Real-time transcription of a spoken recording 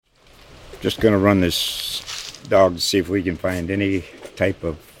just going to run this dog to see if we can find any type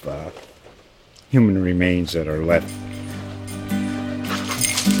of human remains that are left.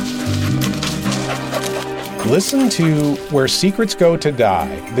 Listen to Where Secrets Go to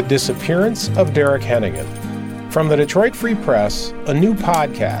Die, The Disappearance of Derek Hennigan. From the Detroit Free Press, a new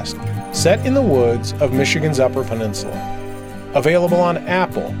podcast set in the woods of Michigan's Upper Peninsula. Available on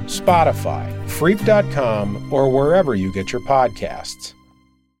Apple, Spotify, Freep.com, or wherever you get your podcasts.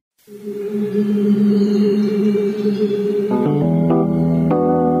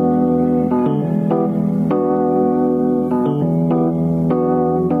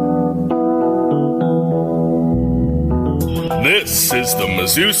 This is the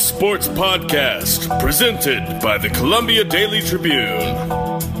Mizzou Sports Podcast, presented by the Columbia Daily Tribune.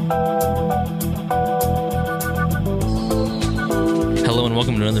 Hello and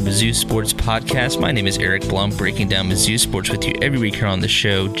welcome to another Mizzou Sports Podcast. My name is Eric Blum, breaking down Mizzou sports with you every week here on the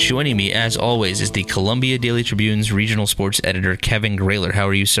show. Joining me, as always, is the Columbia Daily Tribune's regional sports editor, Kevin Graeler. How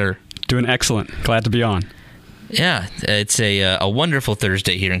are you, sir? Doing excellent. Glad to be on. Yeah, it's a wonderful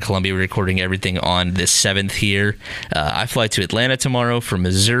Thursday here in Columbia. We're recording everything on the 7th here. I fly to Atlanta tomorrow for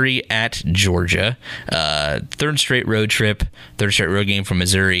Missouri at Georgia. Third straight road trip, third straight road game from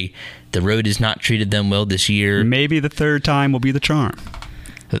Missouri. The road has not treated them well this year. Maybe the third time will be the charm.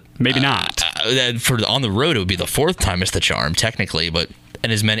 Maybe not. On the road, it would be the fourth time it's the charm, technically, but...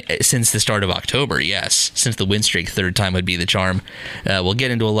 And as many since the start of October, yes. Since the win streak, third time would be the charm. We'll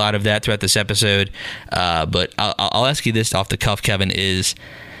get into a lot of that throughout this episode. But I'll ask you this off the cuff, Kevin, is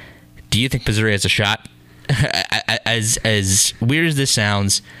do you think Missouri has a shot? As weird as this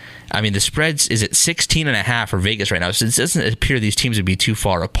sounds, I mean, the spreads is at 16.5 for Vegas right now. So it doesn't appear these teams would be too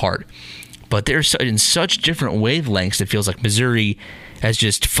far apart. But they're in such different wavelengths, it feels like Missouri has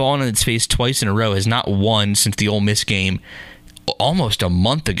just fallen on its face twice in a row, has not won since the Ole Miss game almost a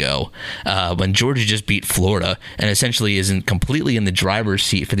month ago when Georgia just beat Florida and essentially isn't completely in the driver's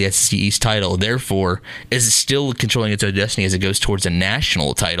seat for the SEC East title, therefore is still controlling its own destiny as it goes towards a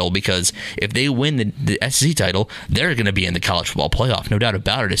national title, because if they win the SEC title, they're going to be in the college football playoff, no doubt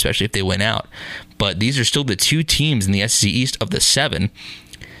about it, especially if they win out. But these are still the two teams in the SEC East of the 7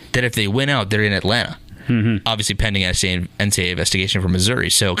 that if they win out, they're in Atlanta. Mm-hmm. Obviously pending NCAA investigation for Missouri.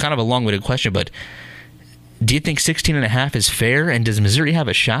 So kind of a long-winded question, but do you think 16.5 is fair, and does Missouri have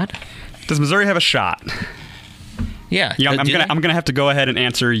a shot? Does Missouri have a shot? Yeah. I'm gonna have to go ahead and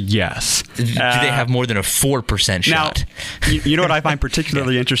answer yes. Do they have more than a 4% shot? Now, you know what I find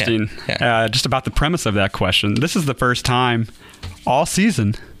particularly interesting just about the premise of that question? This is the first time all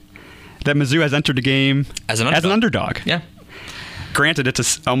season that Mizzou has entered a game as an underdog. Yeah. Granted,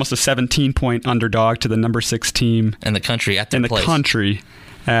 it's almost a 17-point underdog to the number 6 team in the country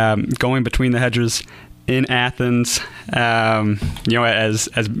going between the hedges in Athens. As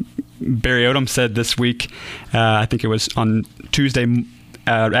Barry Odom said this week, I think it was on Tuesday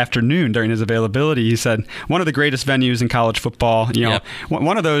afternoon during his availability, he said one of the greatest venues in college football.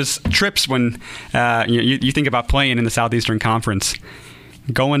 One of those trips when you think about playing in the Southeastern Conference,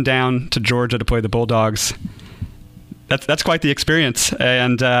 going down to Georgia to play the Bulldogs. That's quite the experience,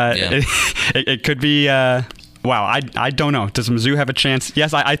 and it could be. Wow, I don't know. Does Mizzou have a chance?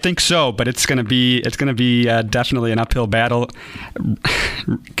 Yes, I think so, but it's going to be definitely an uphill battle.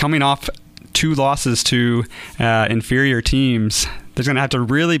 Coming off 2 losses to inferior teams, there's going to have to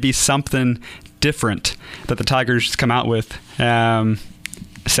really be something different that the Tigers come out with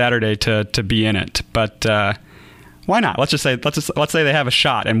Saturday to be in it. But why not? Let's say they have a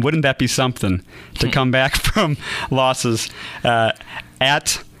shot, and wouldn't that be something to come back from losses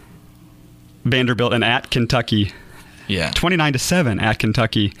at Vanderbilt and at Kentucky, 29-7 at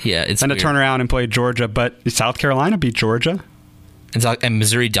Kentucky. Yeah, it's then weird. To turn around and play Georgia, but South Carolina beat Georgia, and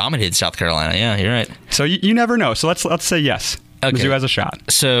Missouri dominated South Carolina. Yeah, you're right. So you never know. So let's say yes. Okay. Mizzou has a shot.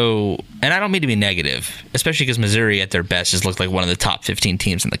 So, and I don't mean to be negative, especially because Missouri at their best has looked like one of the top 15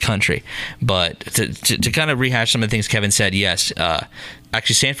 teams in the country. But to kind of rehash some of the things Kevin said, yes.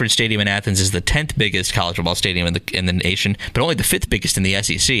 Actually, Sanford Stadium in Athens is the 10th biggest college football stadium in the nation, but only the 5th biggest in the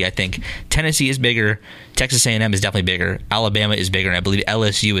SEC. I think Tennessee is bigger, Texas A&M is definitely bigger, Alabama is bigger, and I believe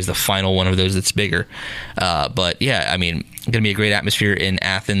LSU is the final one of those that's bigger. But yeah, I mean, going to be a great atmosphere in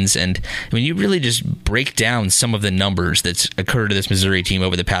Athens, and I mean, you really just break down some of the numbers that's occurred to this Missouri team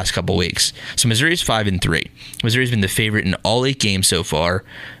over the past couple weeks. So Missouri's 5-3. Missouri's been the favorite in all 8 games so far.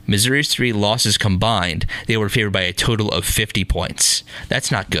 Missouri's 3 losses combined, they were favored by a total of 50 points.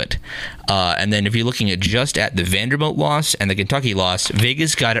 That's not good. And then if you're looking just at the Vanderbilt loss and the Kentucky loss,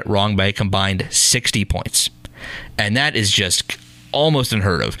 Vegas got it wrong by a combined 60 points. And that is just almost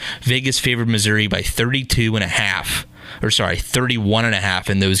unheard of. Vegas favored Missouri by 32.5. 31.5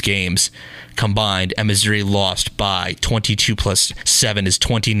 in those games combined, and Missouri lost by 22 plus 7 is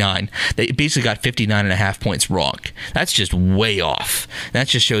 29. They basically got 59.5 points wrong. That's just way off. That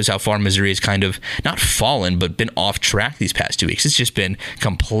just shows how far Missouri has kind of not fallen, but been off track these past 2 weeks. It's just been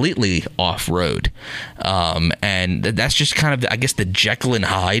completely off road. And that's just kind of, I guess, the Jekyll and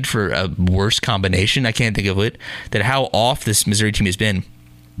Hyde for a worse combination. I can't think of it. That how off this Missouri team has been.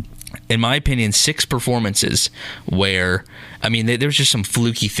 In my opinion, 6 performances where, I mean, there's just some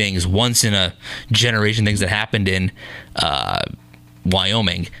fluky things, once in a generation things that happened in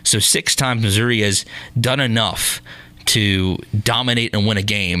Wyoming. So 6 times Missouri has done enough to dominate and win a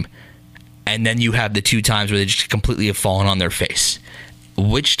game, and then you have the 2 times where they just completely have fallen on their face.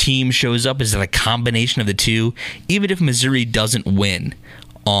 Which team shows up? Is it a combination of the two? Even if Missouri doesn't win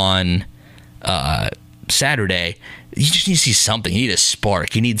on Saturday, you just need to see something. You need a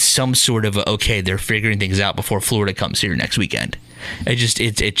spark. You need some sort of okay, they're figuring things out before Florida comes here next weekend. I think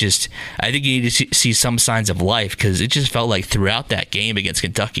you need to see some signs of life, because it just felt like throughout that game against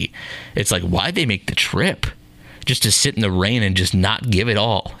Kentucky, it's like, why'd they make the trip? Just to sit in the rain and just not give it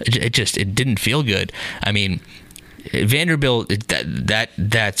all. It didn't feel good. I mean, Vanderbilt,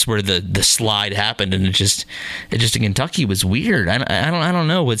 that's where the slide happened, and it just in Kentucky was weird. I don't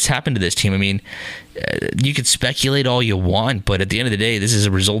know what's happened to this team. I mean, you could speculate all you want, but at the end of the day, this is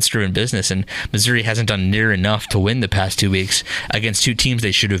a results-driven business, and Missouri hasn't done near enough to win the past 2 weeks against 2 teams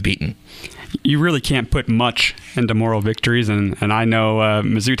they should have beaten. You really can't put much into moral victories, and I know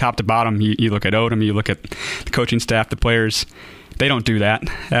Mizzou top to bottom, you look at Odom, you look at the coaching staff, the players, they don't do that.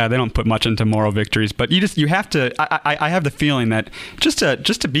 They don't put much into moral victories, but you have to. I have the feeling that just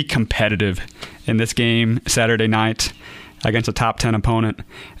to be competitive in this game Saturday night against a top 10 opponent,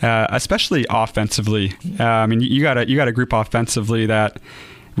 especially offensively. I mean, you got a group offensively that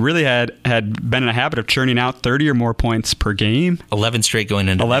really had been in a habit of churning out 30 or more points per game. 11 straight going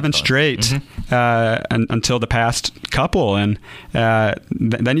into 11 straight until the past couple, and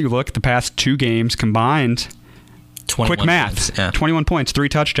then you look at the past 2 games combined. Quick math, points, yeah. 21 points, 3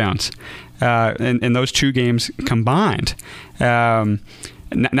 touchdowns in those 2 games combined. Now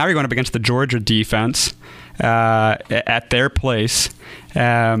you're going up against the Georgia defense at their place.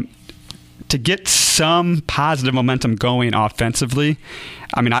 To get some positive momentum going offensively,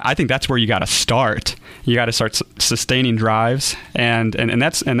 I mean, I think that's where you got to start. You got to start sustaining drives, and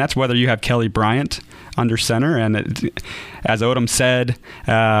that's whether you have Kelly Bryant under center, and as Odom said,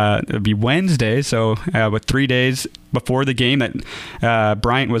 it'll be Wednesday, so with 3 days before the game, that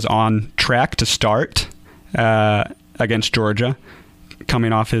Bryant was on track to start against Georgia,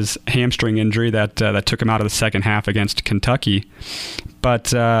 coming off his hamstring injury that took him out of the second half against Kentucky.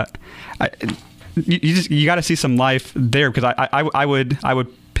 But you got to see some life there, because I would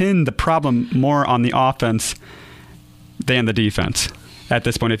pin the problem more on the offense than the defense at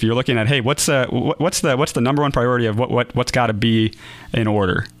this point. If you're looking at, hey, what's the number one priority of what's got to be in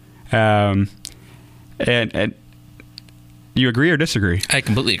order, and you agree or disagree? I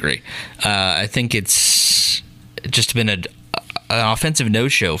completely agree. I think it's just been an offensive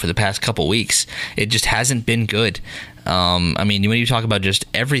no-show for the past couple weeks. It just hasn't been good. I mean, when you talk about just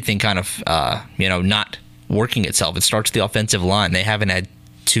everything kind of, not working itself, it starts with the offensive line. They haven't had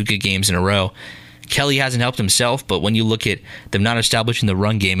 2 good games in a row. Kelly hasn't helped himself, but when you look at them not establishing the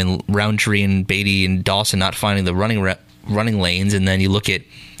run game, and Roundtree and Beatty and Dawson not finding the running lanes, and then you look at,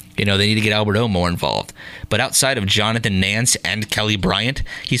 they need to get Albert O more involved. But outside of Jonathan Nance and Kelly Bryant,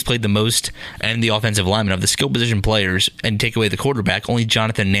 he's played the most, and the offensive lineman of the skill position players, and take away the quarterback, only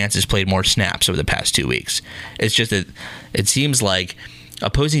Jonathan Nance has played more snaps over the past 2 weeks. It's just that it seems like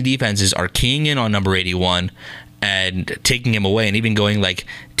opposing defenses are keying in on number 81 and taking him away, and even going like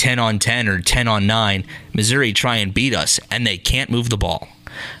 10 on 10 or 10 on 9. Missouri try and beat us, and they can't move the ball.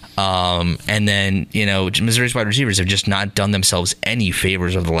 And then, Missouri's wide receivers have just not done themselves any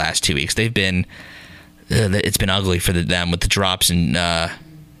favors over the last 2 weeks. They've been, it's been ugly for them with the drops in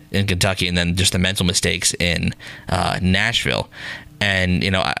Kentucky, and then just the mental mistakes in Nashville. And,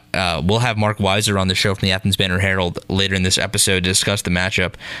 we'll have Marc Weiszer on the show from the Athens Banner-Herald later in this episode to discuss the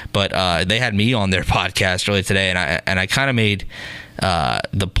matchup. But they had me on their podcast earlier today, and I kind of made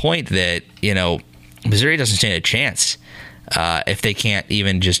the point that, Missouri doesn't stand a chance if they can't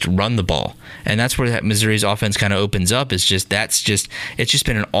even just run the ball. And that's where Missouri's offense kind of opens up. It's just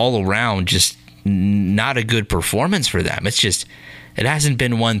been an all-around, just not a good performance for them. It's just It hasn't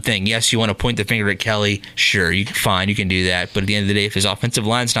been one thing. Yes, you want to point the finger at Kelly. Sure, you can do that. But at the end of the day, if his offensive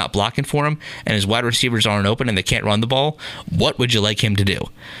line's not blocking for him and his wide receivers aren't open and they can't run the ball, what would you like him to do?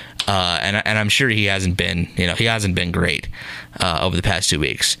 And I'm sure he hasn't been great over the past 2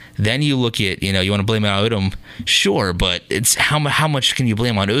 weeks. Then you look at, you want to blame it on Odom, sure, but it's how much can you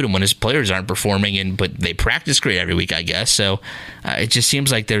blame on Odom when his players aren't performing, but they practice great every week, I guess. So it just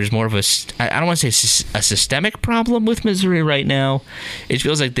seems like there's more of I don't want to say a systemic problem with Missouri right now. It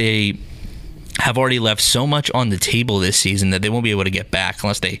feels like they have already left so much on the table this season that they won't be able to get back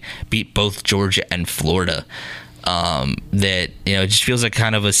unless they beat both Georgia and Florida. That it just feels like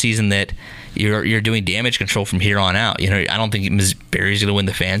kind of a season that you're doing damage control from here on out. I don't think Barry's going to win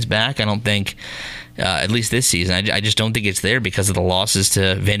the fans back. I don't think, at least this season, I just don't think it's there because of the losses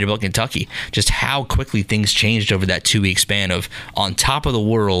to Vanderbilt, Kentucky. Just how quickly things changed over that 2 week span of on top of the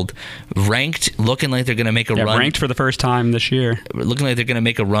world, ranked, looking like they're going to make a run. Ranked for the first time this year. Looking like they're going to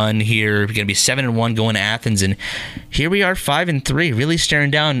make a run here. We're going to be 7-1 going to Athens, and here we are 5-3, really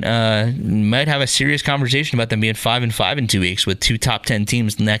staring down. Might have a serious conversation about them being 5-5 in 2 weeks with 2 top 10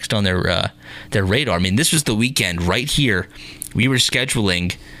 teams next on their radar. I mean, this was the weekend right here. We were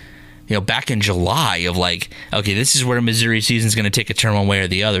scheduling, back in July of okay, this is where Missouri season's going to take a turn one way or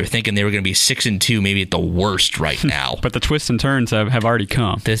the other, thinking they were going to be 6-2, maybe at the worst right now. But the twists and turns have already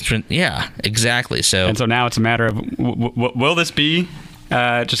come. Yeah, exactly. So now it's a matter of will this be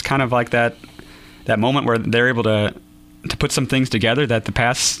just kind of like that moment where they're able to put some things together that the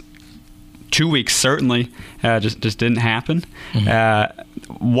past 2 weeks certainly just didn't happen.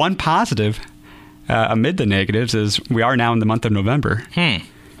 Mm-hmm. One positive amid the negatives is we are now in the month of November.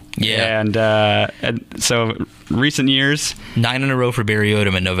 Yeah. And so recent years, 9 in a row for Barry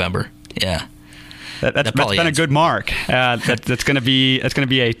Odom in November. Yeah. That's been a good mark. That's going to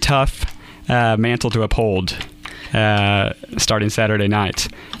be a tough mantle to uphold starting Saturday night.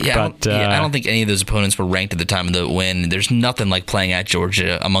 Yeah, I don't think any of those opponents were ranked at the time of the win. There's nothing like playing at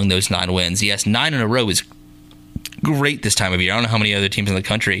Georgia among those 9 wins. Yes, 9 in a row is great this time of year. I don't know how many other teams in the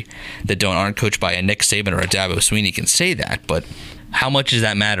country that aren't coached by a Nick Saban or a Dabo Sweeney can say that, but how much does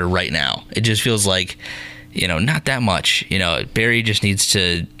that matter right now? It just feels like, not that much. Barry just needs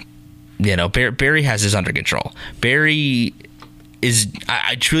to, Barry has this under control. Barry is,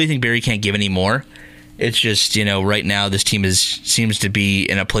 I truly think Barry can't give any more. It's just, right now this team seems to be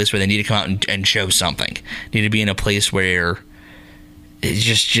in a place where they need to come out and show something. Need to be in a place where it's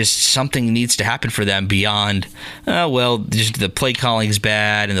just something needs to happen for them beyond, just the play calling's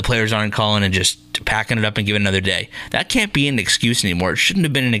bad and the players aren't calling and just packing it up and giving another day. That can't be an excuse anymore. It shouldn't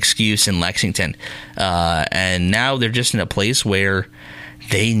have been an excuse in Lexington. And now they're just in a place where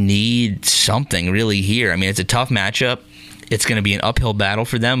they need something really here. I mean, it's a tough matchup. It's going to be an uphill battle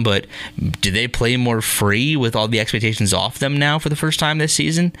for them, but do they play more free with all the expectations off them now for the first time this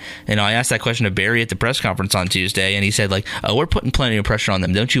season? And I asked that question of Barry at the press conference on Tuesday, and he said, we're putting plenty of pressure on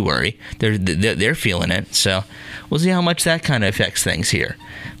them. Don't you worry. They're feeling it. So we'll see how much that kind of affects things here.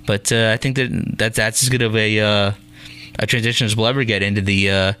 But I think that's as good of a transition as we'll ever get into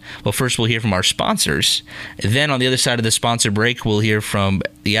the first we'll hear from our sponsors. Then on the other side of the sponsor break, we'll hear from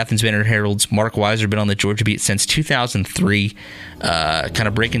the Athens Banner-Herald's Marc Weiszer, been on the Georgia beat since 2003, kind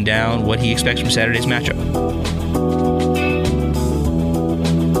of breaking down what he expects from Saturday's matchup.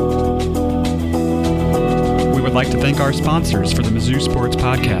 We would like to thank our sponsors for the Mizzou Sports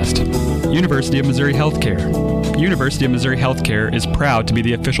Podcast. University of Missouri Healthcare. University of Missouri Healthcare is proud to be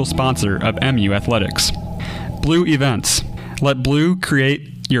the official sponsor of MU Athletics. Blue Events. Let Blue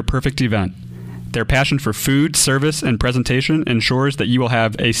create your perfect event. Their passion for food, service, and presentation ensures that you will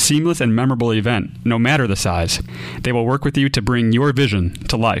have a seamless and memorable event, no matter the size. They will work with you to bring your vision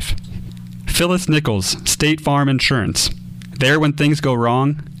to life. Phyllis Nichols, State Farm Insurance. There when things go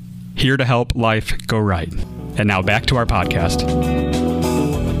wrong, here to help life go right. And now back to our podcast.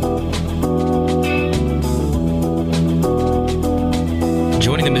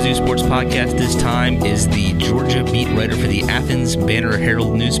 Joining the Mizzou Sports Podcast this time is the Georgia beat writer for the Athens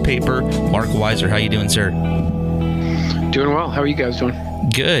Banner-Herald newspaper, Marc Weiszer. How you doing, sir? Doing well. How are you guys doing?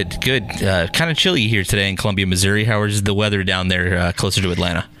 Good. Kind of chilly here today in Columbia, Missouri. How is the weather down there closer to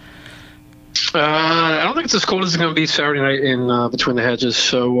Atlanta? I don't think it's as cold as it's going to be Saturday night in Between the Hedges.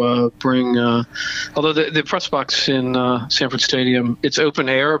 So although the press box in Sanford Stadium, it's open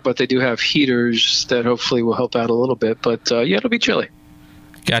air, but they do have heaters that hopefully will help out a little bit. But it'll be chilly.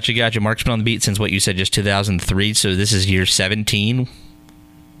 Gotcha. Mark's been on the beat since what you said, just 2003. So this is year 17.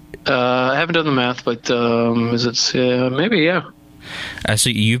 I haven't done the math, but is it maybe? Yeah. So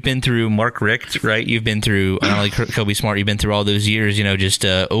you've been through Mark Richt, right? You've been through not only Kobe Smart, you've been through all those years. Just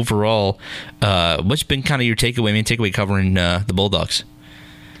overall, what's been kind of your takeaway covering the Bulldogs?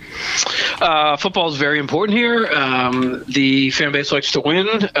 Football is very important here. The fan base likes to win.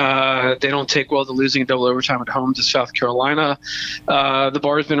 They don't take well to losing in double overtime at home to South Carolina. The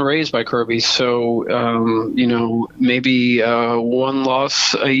bar has been raised by Kirby, so maybe one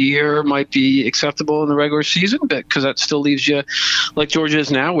loss a year might be acceptable in the regular season, because that still leaves you, like Georgia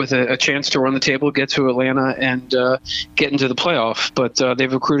is now, with a chance to run the table, get to Atlanta, and get into the playoff. But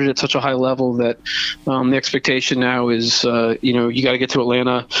they've recruited at such a high level that the expectation now is, you got to get to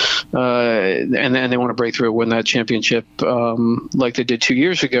Atlanta. And then they want to break through and win that championship like they did 2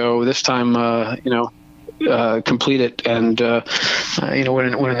 years ago. This time, complete it and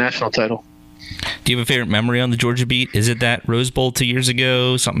win a national title. Do you have a favorite memory on the Georgia beat? Is it that Rose Bowl 2 years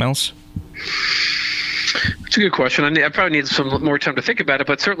ago? Something else? It's a good question. I probably need some more time to think about it,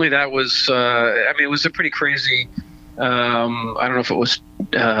 but certainly that was. It was a pretty crazy. I don't know if it was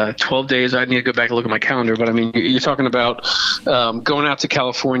 12 days. I need to go back and look at my calendar, but you're talking about going out to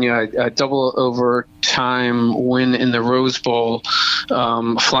California, a double overtime win in the Rose Bowl,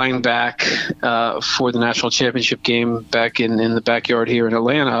 flying back for the national championship game back in the backyard here in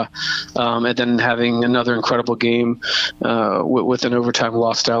Atlanta, and then having another incredible game with an overtime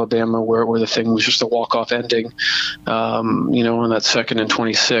loss to Alabama, where the thing was just a walk-off ending, on that 2nd and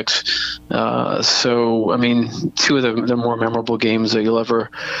 26. Two of the more memorable games that you'll ever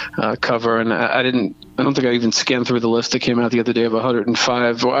cover, and I don't think I even scanned through the list that came out the other day of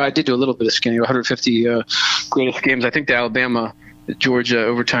 105. Well, I did do a little bit of scanning, 150 greatest games. I think the Alabama-Georgia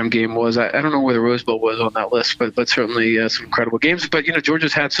overtime game was. I don't know where the Rose Bowl was on that list, but certainly some incredible games. But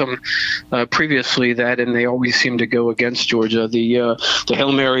Georgia's had some previously that, and they always seem to go against Georgia. The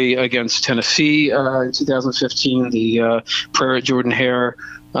Hail Mary against Tennessee in 2015, the prayer at Jordan-Hare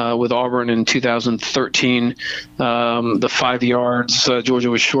with Auburn in 2013, the 5 yards Georgia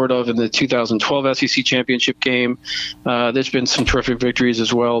was short of in the 2012 SEC championship game. There's been some terrific victories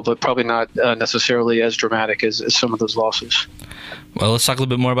as well, but probably not necessarily as dramatic as some of those losses. Well, let's talk a little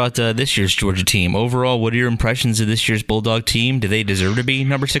bit more about this year's Georgia team. Overall, what are your impressions of this year's Bulldog team? Do they deserve to be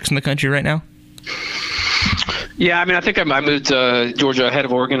number 6 in the country right now? Yeah, I think I moved Georgia ahead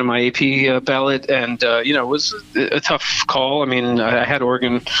of Oregon in my AP ballot, and it was a tough call. I had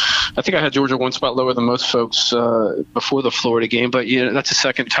Oregon. I think I had Georgia one spot lower than most folks before the Florida game, but that's a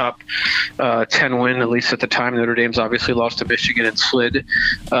second top 10 win, at least at the time. Notre Dame's obviously lost to Michigan and slid,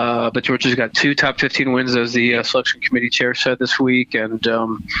 but Georgia's got 2 top 15 wins, as the selection committee chair said this week, and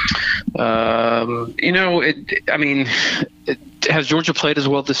has Georgia played as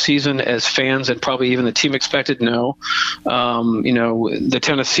well this season as fans and probably even the team expected? No. The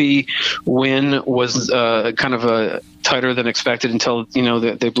Tennessee win was kind of a tighter than expected until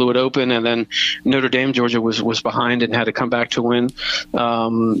they blew it open, and then Notre Dame, Georgia was behind and had to come back to win.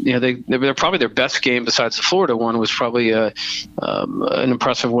 They're probably their best game besides the Florida one was probably an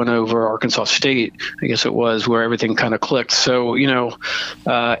impressive win over Arkansas State, I guess it was, where everything kind of clicked. So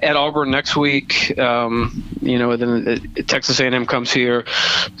at Auburn next week, then Texas A&M comes here.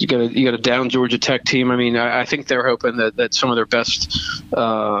 You got a down Georgia Tech team. I think they're hoping that some of their best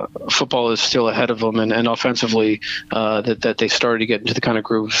football is still ahead of them, and offensively. That they started to get into the kind of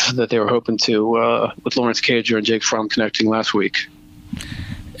groove that they were hoping to with Lawrence Cager and Jake Fromm connecting last week.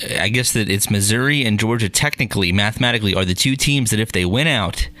 I guess that it's Missouri and Georgia technically, mathematically, are the 2 teams that if they win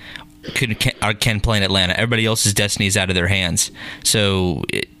out can play in Atlanta. Everybody else's destiny is out of their hands. So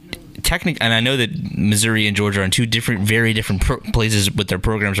and I know that Missouri and Georgia are in 2 very different places with their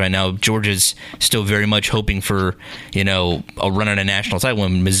programs right now. Georgia's still very much hoping for a run at a national title.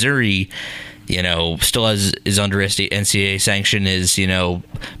 When Missouri still is under NCAA sanction, is,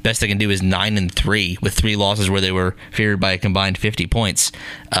 best they can do is 9-3 with 3 losses where they were favored by a combined 50 points.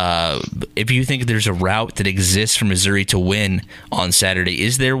 If you think there's a route that exists for Missouri to win on Saturday,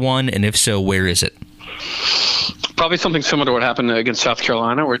 is there one? And if so, where is it? Probably something similar to what happened against South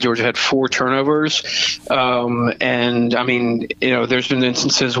Carolina, where Georgia had 4 turnovers. There's been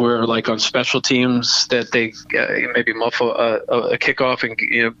instances where, like on special teams, that they maybe muffle a kickoff and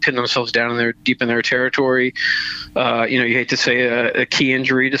pin themselves down deep in their territory. You hate to say a key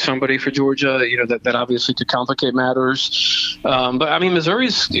injury to somebody for Georgia. That obviously could complicate matters. But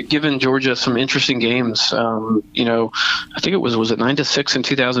Missouri's given Georgia some interesting games. I think it was it 9-6 in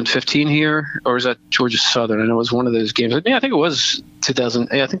 2015 here, or is that Georgia Southern? I know it was one of those games. I think it was 2000.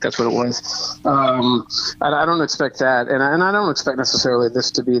 Yeah, I think that's what it was. I don't expect that, and I don't expect necessarily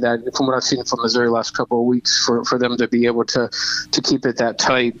this to be that. From what I've seen from Missouri last couple of weeks, for them to be able to keep it that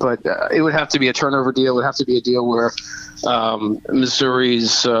tight. But it would have to be a turnover deal. It would have to be a deal where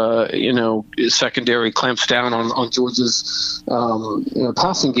Missouri's secondary clamps down on Georgia's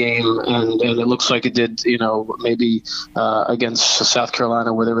passing game, and it looks like it did maybe against South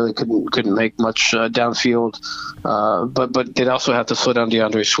Carolina, where they really couldn't make much downfield, but they'd also have to slow down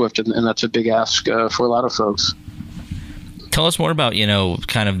DeAndre Swift, and that's a big ask for a lot of folks. Tell us more about,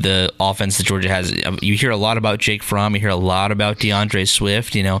 kind of the offense that Georgia has. You hear a lot about Jake Fromm. You hear a lot about DeAndre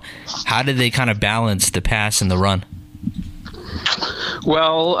Swift. How do they kind of balance the pass and the run?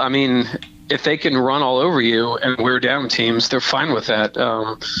 Well, I mean, if they can run all over you and wear down teams, they're fine with that.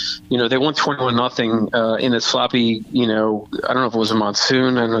 They won 21-0 in a sloppy, I don't know if it was a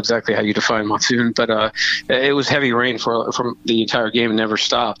monsoon. I don't know exactly how you define monsoon, but it was heavy rain from the entire game and never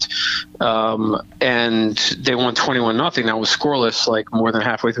stopped. And they won 21-0. That was scoreless, like more than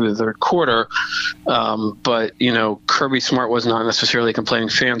halfway through the third quarter. But Kirby Smart was not necessarily complaining.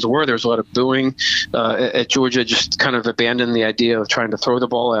 Fans were. There was a lot of booing at Georgia. Just kind of abandoned the idea of trying to throw the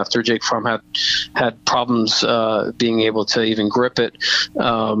ball after Jake Fromm had problems being able to even grip it.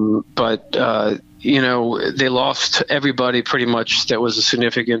 But they lost everybody pretty much that was a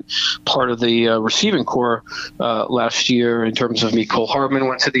significant part of the receiving core last year in terms of Mecole Hardman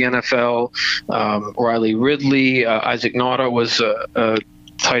went to the NFL. Riley Ridley, Isaac Nauta was a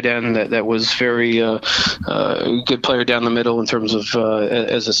tight end that was very good player down the middle in terms of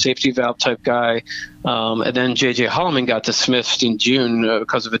as a safety valve type guy. And then J.J. Holloman got dismissed in June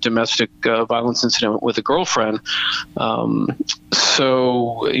because of a domestic violence incident with a girlfriend.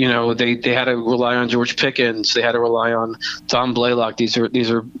 So they had to rely on George Pickens. They had to rely on Don Blaylock. These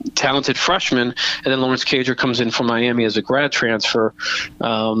are talented freshmen. And then Lawrence Cager comes in from Miami as a grad transfer.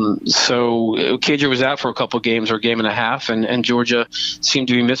 So Cager was out for a couple games or a game and a half, and Georgia seemed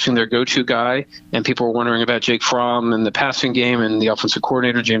to be missing their go-to guy. And people were wondering about Jake Fromm and the passing game, and the offensive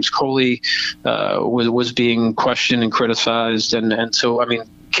coordinator, James Coley, was being questioned and criticized, and so I mean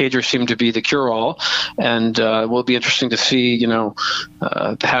Cager seemed to be the cure-all, and will be interesting to see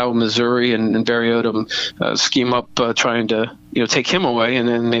how Missouri and Barry Odom scheme up trying to take him away, and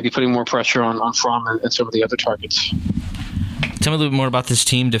then maybe putting more pressure on Fromm and some of the other targets. Tell me a little bit more about this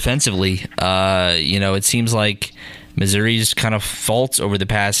team defensively. It seems like Missouri's kind of faults over the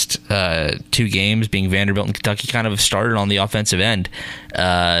past 2 games, being Vanderbilt and Kentucky, kind of started on the offensive end.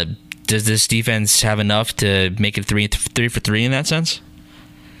 Does this defense have enough to make it 3 for 3 in that sense?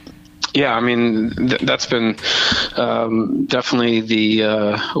 Yeah, I mean, that's been definitely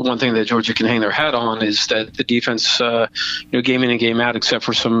the one thing that Georgia can hang their hat on, is that the defense, game in and game out, except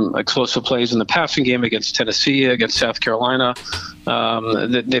for some explosive plays in the passing game against Tennessee, against South Carolina,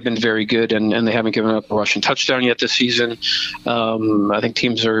 they've been very good, and they haven't given up a rushing touchdown yet this season. I think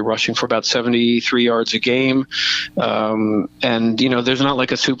teams are rushing for about 73 yards a game. And, there's not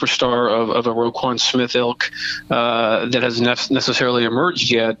like a superstar of a Roquan Smith ilk that has necessarily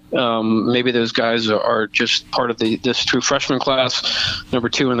emerged yet. Maybe those guys are just part of this true freshman class, number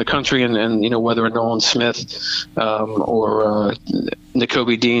 2 in the country, and whether Nolan Smith or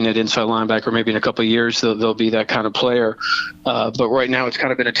Nakobe Dean at inside linebacker, maybe in a couple of years they'll be that kind of player. But right now it's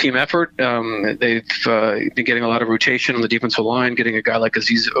kind of been a team effort. They've been getting a lot of rotation on the defensive line, getting a guy like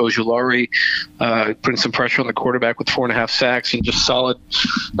Azeez Ojulari, putting some pressure on the quarterback with 4.5 sacks, and just solid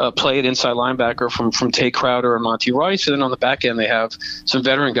play at inside linebacker from Tay Crowder and Monty Rice. And then on the back end they have some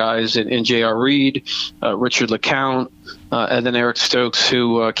veteran guys in J.R. Reed, Richard LeCount, and then Eric Stokes,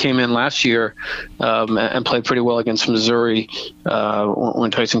 who came in last year and played pretty well against Missouri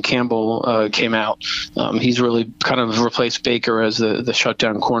when Tyson Campbell came out. He's really kind of replaced Baker as the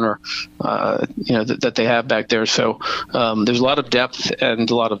shutdown corner, that they have back there. So there's a lot of depth and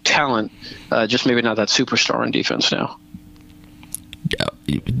a lot of talent, just maybe not that superstar on defense now.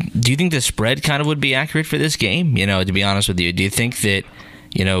 Do you think the spread kind of would be accurate for this game? To be honest with you, do you think that,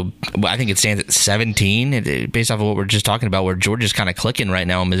 I think it stands at 17 based off of what we're just talking about, where Georgia's kind of clicking right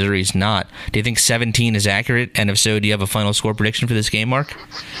now and Missouri's not. Do you think 17 is accurate? And if so, do you have a final score prediction for this game, Mark?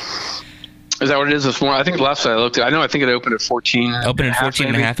 Is that what it is this morning? I think the last time I looked at, I think it opened at 14. Opened at 14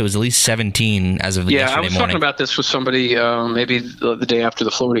 and a half. It was at least 17 as of yesterday morning. Yeah, I was talking about this with somebody maybe the day after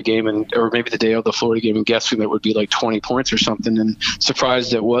the Florida game, or maybe the day of the Florida game, and guessing that would be like 20 points or something, and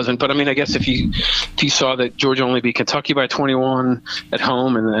surprised it wasn't. But I mean, I guess if you saw that Georgia only beat Kentucky by 21 at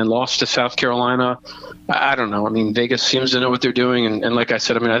home and lost to South Carolina, I don't know. I mean, Vegas seems to know what they're doing, and like I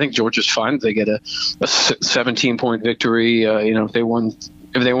said, I mean, I think Georgia's fine if they get a 17-point victory. If they won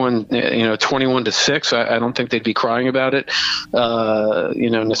if they won 21-6, I don't think they'd be crying about it,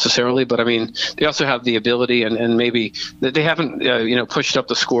 necessarily. But I mean, they also have the ability, and maybe they haven't pushed up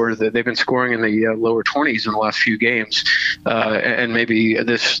the score. They've been scoring in the lower 20s in the last few games, and maybe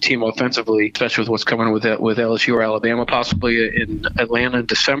this team offensively, especially with what's coming with LSU or Alabama, possibly in Atlanta in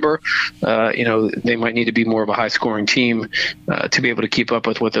December, they might need to be more of a high-scoring team to be able to keep up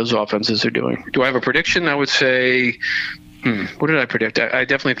with what those offenses are doing. Do I have a prediction? I would say, what did I predict? I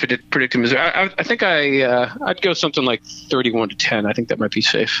definitely predicted Missouri. I think I'd go something like 31-10. I think that might be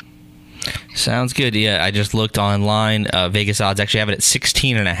safe. Sounds good. Yeah, I just looked online. Vegas odds actually have it at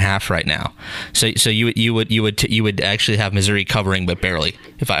 16.5 right now. So you would actually have Missouri covering, but barely,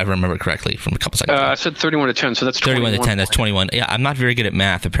 if I remember correctly from a couple seconds ago. I said 31-10, so that's 31-10. That's 21. Yeah, I'm not very good at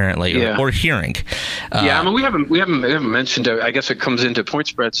math apparently, or hearing. I mean, we haven't mentioned. I guess it comes into point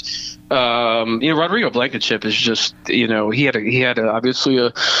spreads. Rodrigo Blankenship is just he had obviously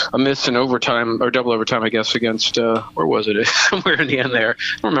a miss in overtime or double overtime, I guess, against where was it? Somewhere in the end there.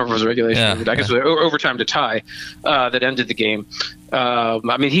 I don't remember if it was regulation. I guess it was overtime to tie that ended the game.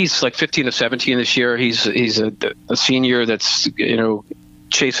 I mean, he's like 15 of 17 this year. He's a senior that's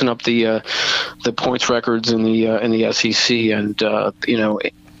chasing up the points records in the SEC, and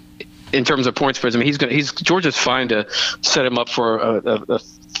in terms of points spreads, I mean, Georgia's fine to set him up for a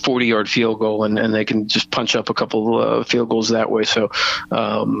 40-yard field goal, and they can just punch up a couple field goals that way. So,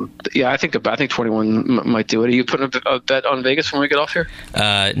 I think 21 might do it. Are you putting a bet on Vegas when we get off here?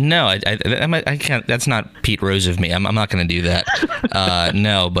 No, I can't. That's not Pete Rose of me. I'm not going to do that.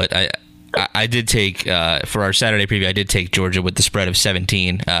 No, but I did take, for our Saturday preview, I did take Georgia with the spread of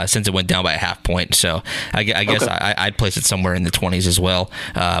 17 since it went down by a half point. So I guess I'd place it somewhere in the 20s as well.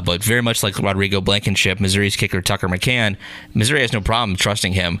 But very much like Rodrigo Blankenship, Missouri's kicker Tucker McCann, Missouri has no problem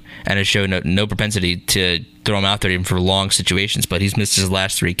trusting him and has shown no propensity to throw him out there even for long situations, but he's missed his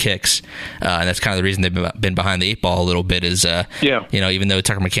last 3 kicks, and that's kind of the reason they've been behind the 8 ball a little bit. Is even though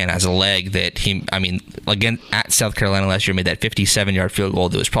Tucker McCann has a leg that again at South Carolina last year made that 57-yard field goal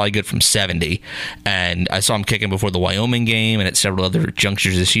that was probably good from 70, and I saw him kicking before the Wyoming game and at several other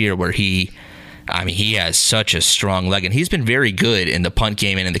junctures this year where he has such a strong leg, and he's been very good in the punt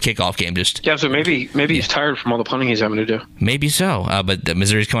game and in the kickoff game. So maybe he's tired from all the punting he's having to do. Maybe so, but the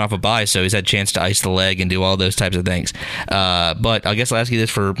Missouri's coming off a bye, so he's had a chance to ice the leg and do all those types of things. But I guess I'll ask you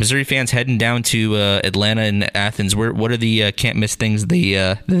this: for Missouri fans heading down to Atlanta and Athens, what are the can't miss things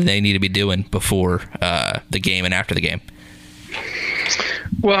they need to be doing before the game and after the game?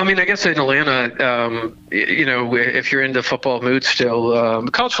 Well, I mean, I guess in Atlanta, if you're into football mood still,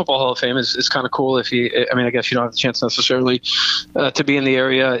 College Football Hall of Fame is kind of cool. I guess you don't have the chance necessarily to be in the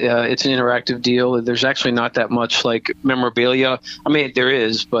area. It's an interactive deal. There's actually not that much like memorabilia. I mean, there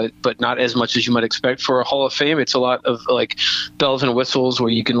is, but not as much as you might expect for a Hall of Fame. It's a lot of like bells and whistles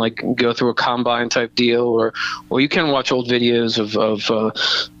where you can like go through a combine type deal, or you can watch old videos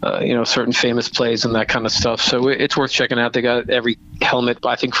of certain famous plays and that kind of stuff. So it's worth checking out. They got every helmet,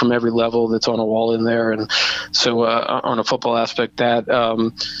 I think, from every level that's on a wall in there, and so on a football aspect, that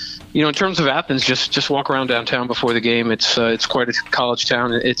in terms of Athens, just walk around downtown before the game. It's quite a college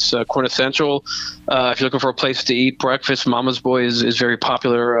town. It's quintessential. If you're looking for a place to eat breakfast, Mama's Boy is very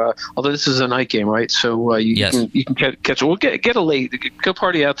popular. Although this is a night game, right? So you can catch. Well, get a late. Go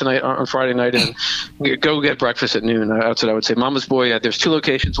party out tonight on Friday night and go get breakfast at noon. That's what I would say. Mama's Boy. There's 2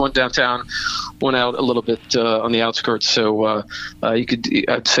 locations: one downtown, one out a little bit on the outskirts. So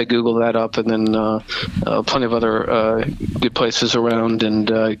I'd say Google that up, and then plenty of other good places around, and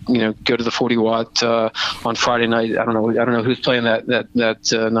go to the 40 Watt on Friday night. I don't know who's playing that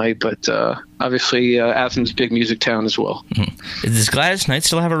night, but obviously Athens, big music town as well. Mm-hmm. Does Gladys Knight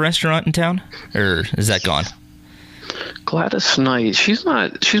still have a restaurant in town, or is that gone? Gladys Knight. She's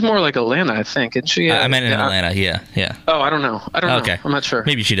not. She's more like Atlanta, I think. Isn't she? I meant in Atlanta. Yeah. Oh, I don't know. Okay. I'm not sure.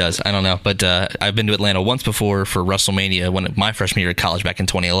 Maybe she does. I don't know. But I've been to Atlanta once before for WrestleMania, my freshman year at college back in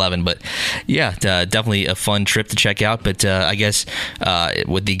 2011. But yeah, definitely a fun trip to check out. But I guess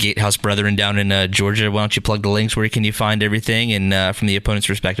with the Gatehouse Brethren down in Georgia, why don't you plug the links? Where can you find everything, and from the opponent's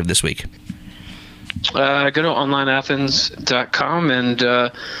perspective this week? Go to onlineathens.com,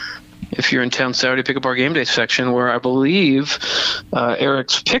 and if you're in town Saturday, pick up our game day section, where I believe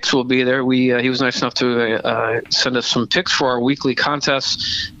Eric's picks will be there. He was nice enough to send us some picks for our weekly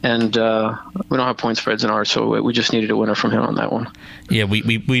contests, and we don't have point spreads in ours, so we just needed a winner from him on that one. Yeah,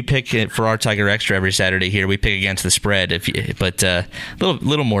 we pick it for our Tiger Extra every Saturday here. We pick against the spread, but a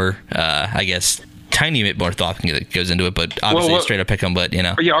little more, I guess, tiny bit more thought that goes into it, but obviously a straight up pick 'em. But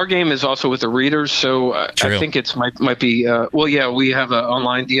yeah, our game is also with the readers, so I think it's might be. We have an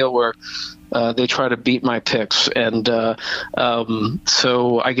online deal where they try to beat my picks. And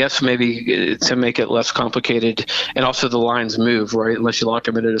so I guess maybe to make it less complicated, and also the lines move, right, unless you lock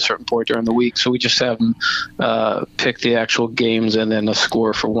them in at a certain point during the week. So we just have them pick the actual games and then a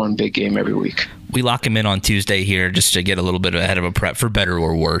score for one big game every week. We lock him in on Tuesday here just to get a little bit ahead of a prep, for better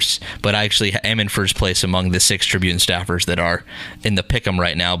or worse. But I actually am in first place among the 6 Tribune staffers that are in the pick'em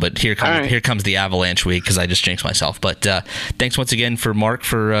right now. But here comes the Avalanche week, because I just jinxed myself. But thanks once again for Mark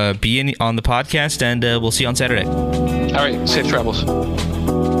for being on the podcast, and we'll see you on Saturday. All right, safe travels.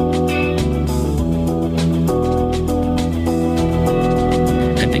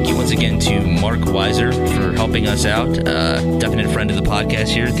 Once again to Marc Weiszer for helping us out. Definite friend of the podcast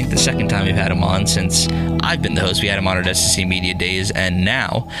here. I think the second time we've had him on since I've been the host. We had him on at SEC Media Days and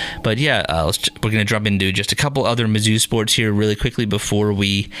now. But yeah, we're going to jump into just a couple other Mizzou sports here really quickly before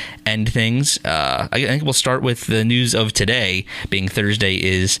we end things. I think we'll start with the news of today, being Thursday,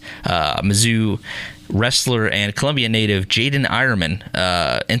 is Mizzou wrestler and Columbia native Jaydin Eierman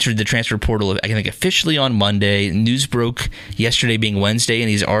entered the transfer portal, I think, officially on Monday. News broke yesterday, being Wednesday, and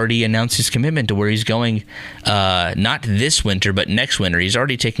he's already announced his commitment to where he's going, not this winter, but next winter. He's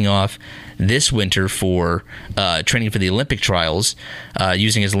already taking off this winter for training for the Olympic trials,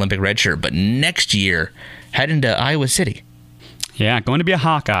 using his Olympic red shirt. But next year, heading to Iowa City. Yeah, going to be a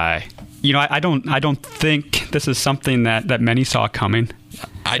Hawkeye. You know, I don't think this is something that many saw coming.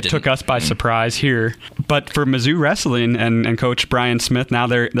 It took us by surprise here. But for Mizzou wrestling and Coach Brian Smith, now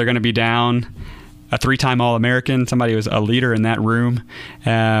they're going to be down a 3-time All-American, somebody who was a leader in that room,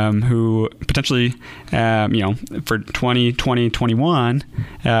 who potentially, for 2021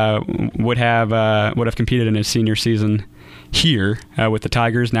 would have competed in his senior season here with the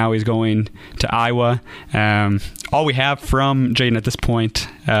Tigers. Now he's going to Iowa. All we have from Jaydin at this point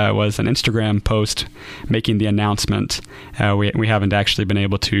was an Instagram post making the announcement. We haven't actually been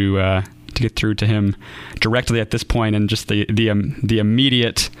able to get through to him directly at this point, and just the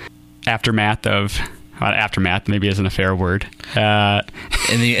immediate aftermath of aftermath maybe isn't a fair word.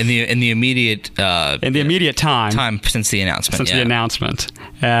 In the immediate time since the announcement.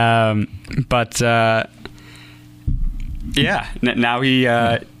 Yeah, now he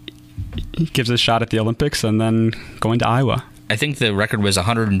gives a shot at the Olympics and then going to Iowa. I think the record was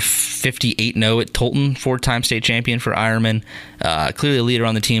 158-0 at Tolton, 4-time state champion for Eierman. Clearly a leader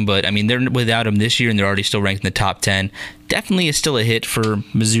on the team, but I mean, they're without him this year, and they're already still ranked in the top 10. Definitely is still a hit for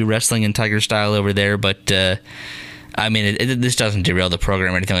Mizzou wrestling and Tiger style over there, but I mean, this doesn't derail the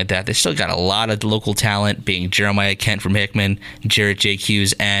program or anything like that. They still got a lot of local talent, being Jeremiah Kent from Hickman, Jarrett J.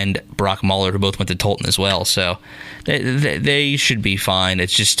 Hughes, and Brock Muller, who both went to Tolton as well. So they should be fine.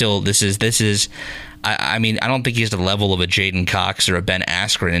 It's just still, this is. I mean, I don't think he's the level of a Jaden Cox or a Ben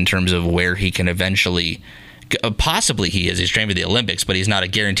Askren in terms of where he can eventually. Possibly he is. He's trained for the Olympics, but he's not a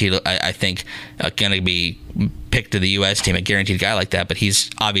guaranteed, I think, going to be picked to the U.S. team, a guaranteed guy like that. But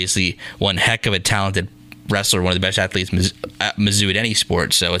he's obviously one heck of a talented wrestler, one of the best athletes at Mizzou at any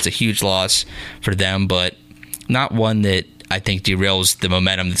sport. So it's a huge loss for them, but not one that I think derails the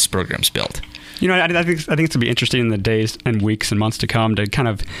momentum this program's built. You know, I think it's going to be interesting in the days and weeks and months to come to kind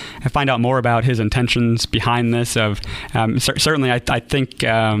of find out more about his intentions behind this. Certainly, I think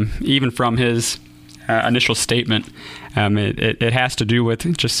even from his initial statement, it has to do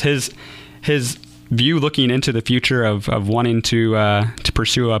with just his view looking into the future of wanting to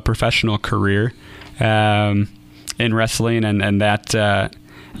pursue a professional career in wrestling, and that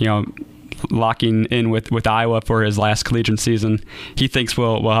locking in with Iowa for his last collegiate season, he thinks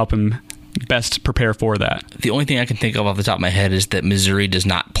will help him best prepare for that. The only thing I can think of off the top of my head is that Missouri does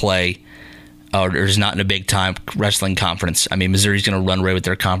not play or is not in a big-time wrestling conference. I mean, Missouri's going to run away with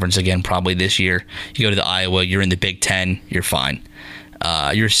their conference again probably this year. You go to the Iowa, you're in the Big Ten, you're fine.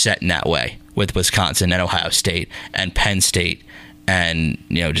 You're set in that way with Wisconsin and Ohio State and Penn State and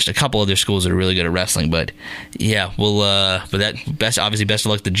just a couple other schools that are really good at wrestling. But yeah, we'll but that best of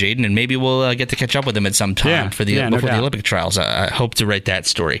luck to Jaydin, and maybe we'll get to catch up with him at some time before the Olympic trials. I hope to write that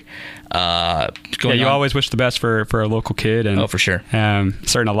story. You always wish the best for a local kid, and for sure.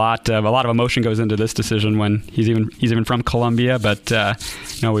 Certain a lot of emotion goes into this decision when he's even from Columbia, but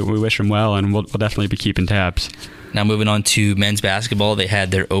we wish him well, and we'll definitely be keeping tabs. Now moving on to men's basketball, they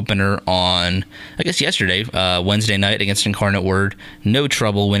had their opener on, I guess, yesterday, Wednesday night against Incarnate Word. No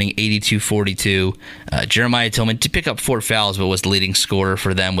trouble, winning 82-42. Jeremiah Tillman did pick up 4 fouls, but was the leading scorer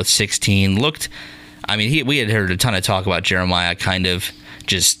for them with 16. We had heard a ton of talk about Jeremiah kind of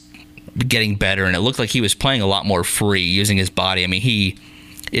just getting better, and it looked like he was playing a lot more free, using his body. I mean, he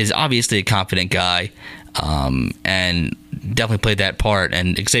is obviously a confident guy, and definitely played that part.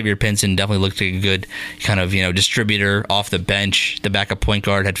 And Xavier Pinson definitely looked like a good kind of, distributor off the bench. The backup point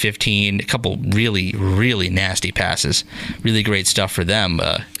guard had 15, a couple really, really nasty passes. Really great stuff for them.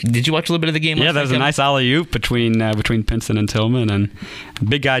 Did you watch a little bit of the game? Yeah, that was a nice alley-oop between Pinson and Tillman. And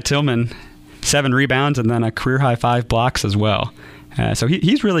big guy Tillman, 7 rebounds and then a career-high 5 blocks as well. So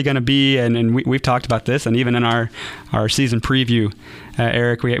he's really going to be, and we've talked about this, and even in our season preview,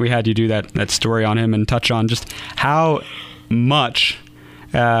 Eric, we had you do that story on him and touch on just how much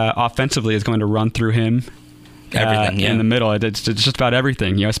offensively is going to run through him. Everything, in the middle. It's just about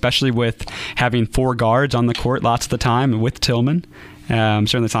everything, especially with having 4 guards on the court lots of the time with Tillman.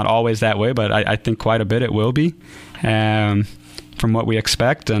 Certainly it's not always that way, but I think quite a bit it will be from what we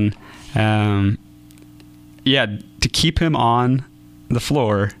expect. And to keep him on the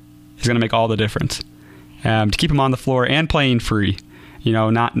floor is going to make all the difference. To keep him on the floor and playing free,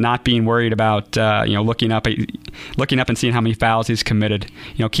 not being worried about looking up and seeing how many fouls he's committed.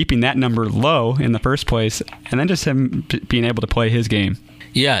 Keeping that number low in the first place, and then just him being able to play his game.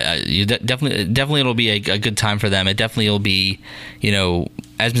 Yeah, definitely it'll be a good time for them. It definitely will be,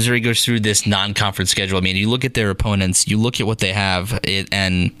 as Missouri goes through this non-conference schedule. I mean, you look at their opponents, you look at what they have,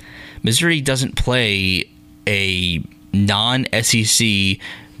 and Missouri doesn't play a non-SEC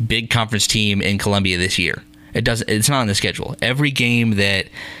big conference team in Columbia this year. It's not on the schedule. Every game that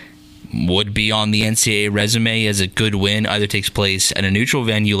would be on the NCAA resume as a good win either takes place at a neutral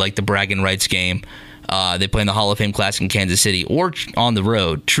venue like the bragging rights game. They play in the Hall of Fame Classic in Kansas City, or on the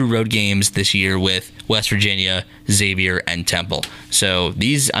road, true road games this year with West Virginia, Xavier, and Temple. So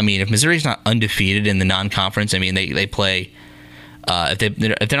if Missouri's not undefeated in the non-conference, they play.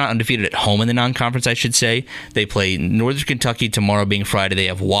 If they're not undefeated at home in the non-conference, I should say, they play Northern Kentucky tomorrow being Friday. They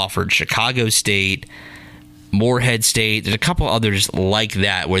have Wofford, Chicago State, Morehead State. There's a couple others like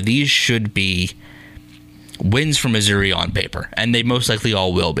that where these should be wins for Missouri on paper, and they most likely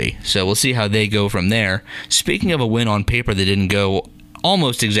all will be. So we'll see how they go from there. Speaking of a win on paper that didn't go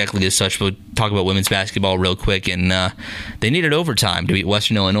almost exactly as such, we'll talk about women's basketball real quick, and they needed overtime to beat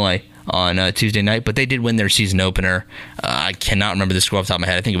Western Illinois on Tuesday night, but they did win their season opener. I cannot remember the score off the top of my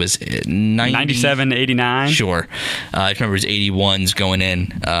head. I think it was 97-89. Sure. I remember it was 81s going in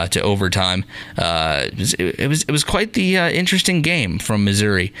to overtime. It was quite the interesting game from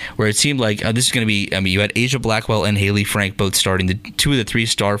Missouri, where it seemed like this is going to be, you had Asia Blackwell and Haley Frank both starting, the 2 of the 3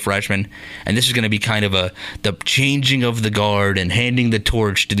 star freshmen, and this is going to be kind of the changing of the guard and handing the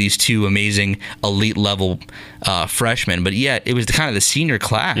torch to these 2 amazing elite level freshmen. But yet it was kind of the senior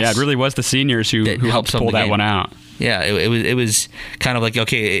class. Yeah, it really was the seniors who helped pull that one out. Yeah, it was kind of like,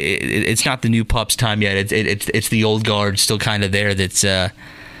 okay, it's not the new pups time yet. It's the old guard still kind of there that's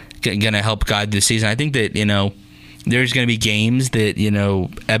going to help guide the season. I think that there's going to be games that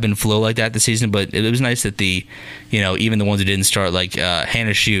ebb and flow like that this season, but it was nice that even the ones who didn't start, like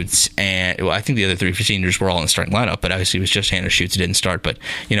Hannah Schutz, and I think the other 3 seniors were all in the starting lineup, but obviously it was just Hannah Schutz who didn't start. But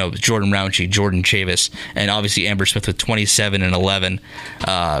Jordan Roundtree, Jordan Chavis, and obviously Amber Smith with 27 and 11.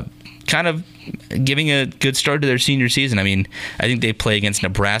 Kind of giving a good start to their senior season. I think they play against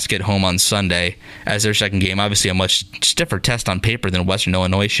Nebraska at home on Sunday as their second game. Obviously a much stiffer test on paper than Western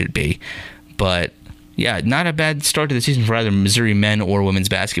Illinois should be. But, yeah, not a bad start to the season for either Missouri men or women's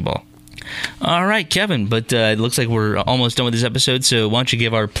basketball. All right, Kevin, but it looks like we're almost done with this episode, so why don't you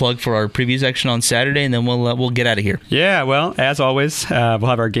give our plug for our preview section on Saturday, and then we'll get out of here. Yeah, well, as always, we'll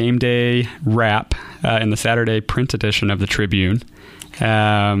have our game day wrap in the Saturday print edition of the Tribune.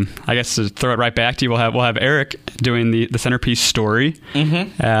 I guess to throw it right back to you, we'll have Eric doing the centerpiece story,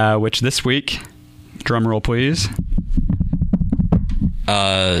 which this week, drum roll please.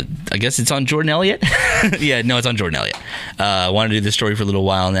 I guess it's on Jordan Elliott. Yeah, no, it's on Jordan Elliott. I wanted to do this story for a little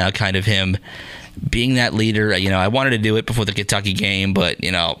while now, kind of him being that leader. I wanted to do it before the Kentucky game, but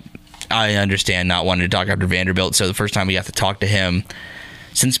I understand not wanting to talk after Vanderbilt. So the first time we got to talk to him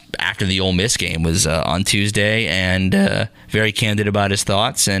since after the Ole Miss game was on Tuesday, and very candid about his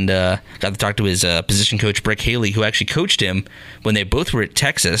thoughts, and got to talk to his position coach, Brick Haley, who actually coached him when they both were at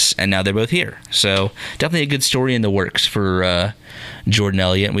Texas, and now they're both here. So definitely a good story in the works for Jordan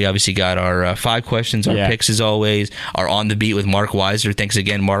Elliott. We obviously got our 5 questions, our picks as always, our On the Beat with Marc Weiszer. Thanks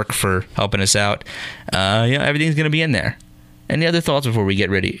again, Marc, for helping us out. Everything's going to be in there. Any other thoughts before we get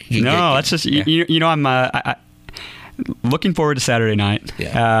ready? That's just, I'm looking forward to Saturday night.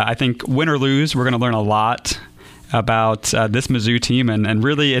 Yeah. I think win or lose, we're going to learn a lot about this Mizzou team and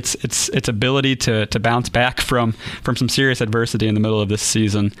really its ability to bounce back from some serious adversity in the middle of this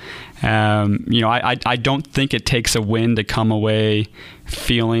season. I don't think it takes a win to come away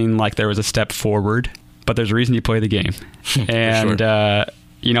feeling like there was a step forward, but there's a reason you play the game. And sure.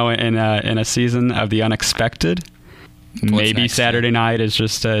 In a season of the unexpected, maybe next? Saturday night is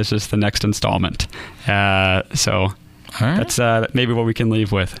just the next installment. So that's maybe what we can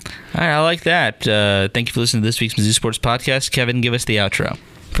leave with. All right, I like that. Thank you for listening to this week's Mizzou Sports Podcast. Kevin, give us the outro.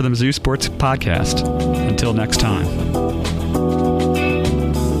 For the Mizzou Sports Podcast. Until next time.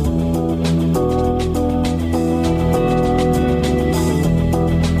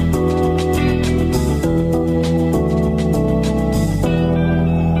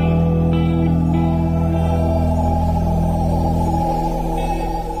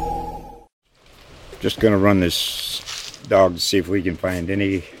 Just going to run this dog to see if we can find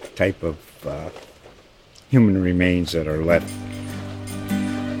any type of human remains that are left.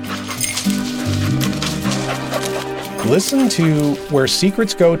 Listen to Where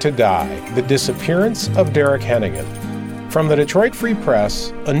Secrets Go to Die, The Disappearance of Derek Hennigan. From the Detroit Free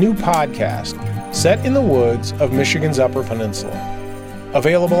Press, a new podcast set in the woods of Michigan's Upper Peninsula.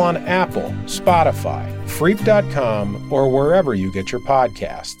 Available on Apple, Spotify, Freep.com, or wherever you get your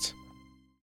podcasts.